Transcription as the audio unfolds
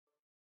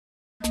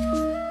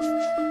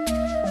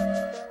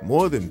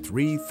More than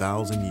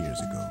 3,000 years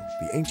ago,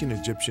 the ancient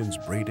Egyptians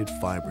braided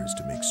fibers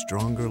to make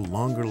stronger,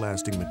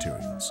 longer-lasting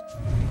materials.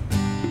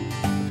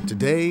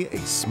 Today, a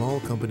small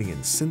company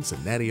in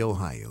Cincinnati,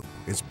 Ohio,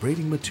 is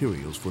braiding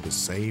materials for the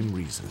same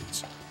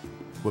reasons.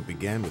 What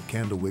began with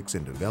candle wicks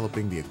and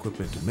developing the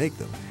equipment to make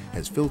them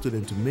has filtered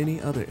into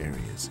many other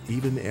areas,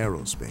 even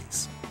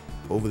aerospace.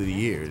 Over the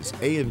years,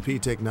 A&P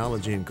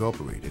Technology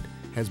Incorporated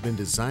has been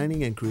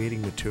designing and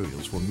creating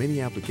materials for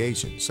many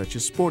applications such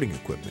as sporting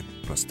equipment,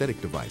 prosthetic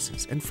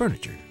devices, and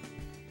furniture.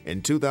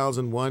 In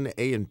 2001,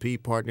 A&P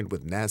partnered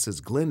with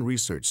NASA's Glenn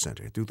Research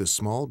Center through the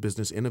Small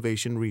Business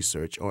Innovation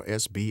Research, or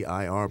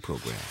SBIR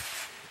program.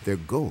 Their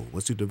goal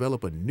was to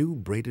develop a new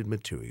braided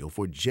material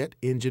for jet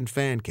engine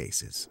fan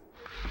cases.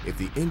 If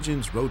the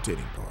engine's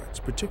rotating parts,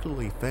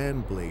 particularly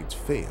fan blades,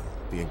 fail,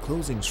 the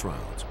enclosing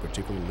shrouds,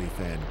 particularly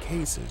fan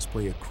cases,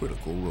 play a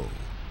critical role.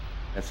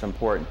 It's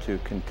important to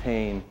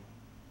contain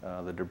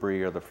the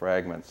debris or the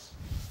fragments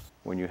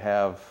when you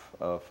have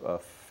a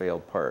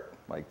failed part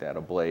like that,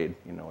 a blade,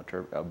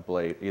 a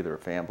blade, either a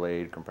fan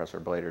blade, compressor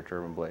blade, or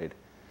turbine blade.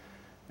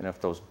 And if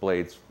those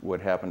blades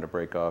would happen to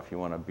break off, you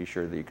want to be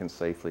sure that you can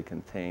safely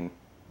contain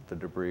the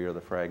debris or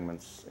the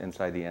fragments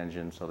inside the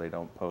engine so they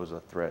don't pose a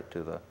threat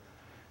to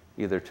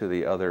either to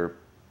the other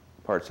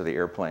parts of the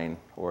airplane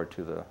or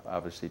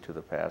obviously to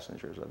the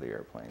passengers of the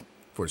airplane.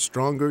 For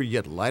stronger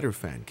yet lighter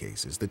fan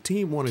cases, the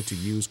team wanted to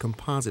use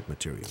composite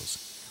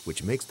materials,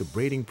 which makes the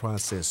braiding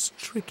process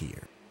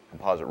trickier.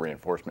 Composite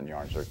reinforcement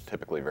yarns are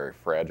typically very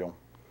fragile,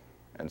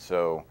 and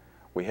so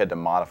we had to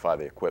modify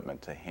the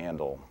equipment to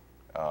handle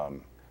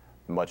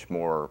much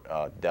more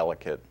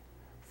delicate,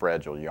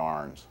 fragile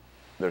yarns.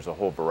 There's a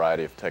whole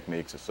variety of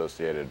techniques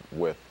associated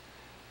with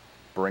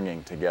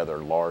bringing together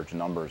large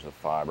numbers of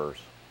fibers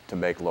to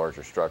make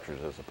larger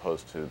structures as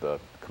opposed to the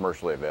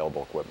commercially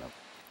available equipment.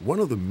 One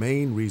of the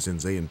main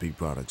reasons A&P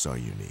products are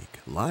unique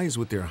lies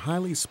with their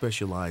highly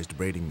specialized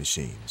braiding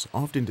machines,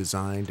 often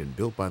designed and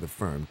built by the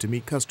firm to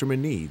meet customer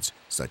needs,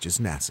 such as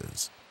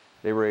NASA's.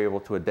 They were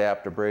able to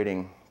adapt a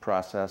braiding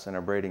process and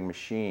a braiding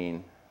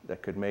machine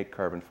that could make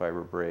carbon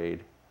fiber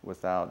braid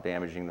without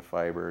damaging the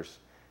fibers,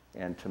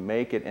 and to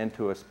make it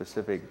into a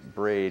specific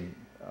braid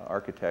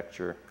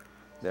architecture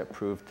that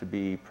proved to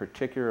be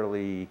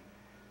particularly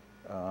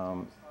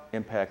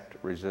impact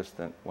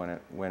resistant when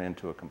it went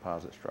into a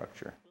composite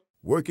structure.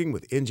 Working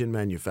with engine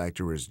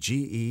manufacturers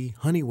GE,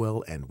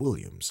 Honeywell, and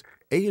Williams,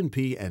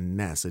 A&P and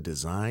NASA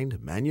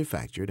designed,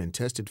 manufactured, and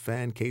tested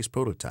fan case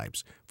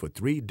prototypes for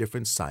 3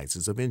 different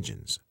sizes of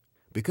engines.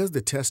 Because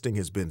the testing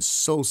has been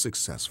so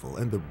successful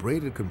and the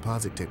braided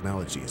composite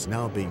technology is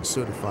now being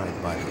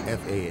certified by the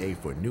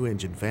FAA for new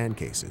engine fan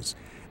cases,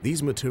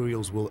 these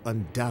materials will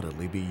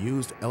undoubtedly be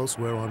used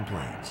elsewhere on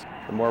planes.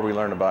 The more we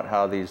learn about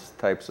how these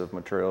types of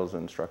materials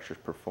and structures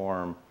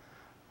perform,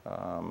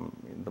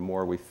 the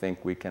more we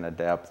think we can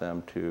adapt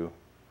them to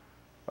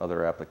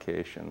other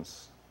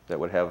applications that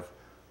would have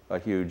a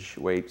huge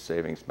weight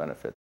savings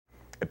benefit.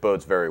 It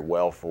bodes very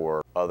well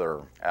for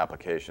other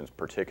applications,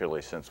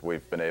 particularly since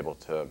we've been able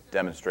to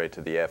demonstrate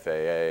to the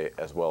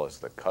FAA as well as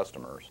the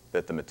customers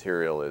that the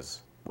material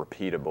is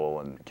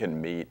repeatable and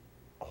can meet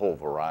a whole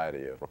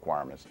variety of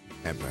requirements.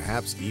 And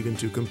perhaps even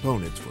to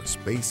components for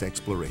space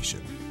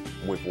exploration.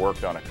 We've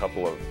worked on a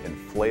couple of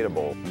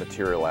inflatable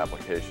material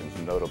applications,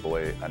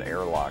 notably an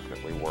airlock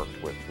that we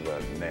worked with the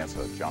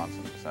NASA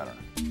Johnson Center.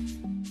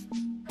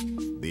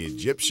 The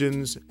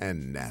Egyptians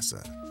and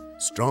NASA.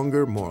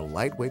 Stronger, more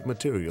lightweight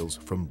materials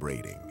from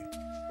braiding.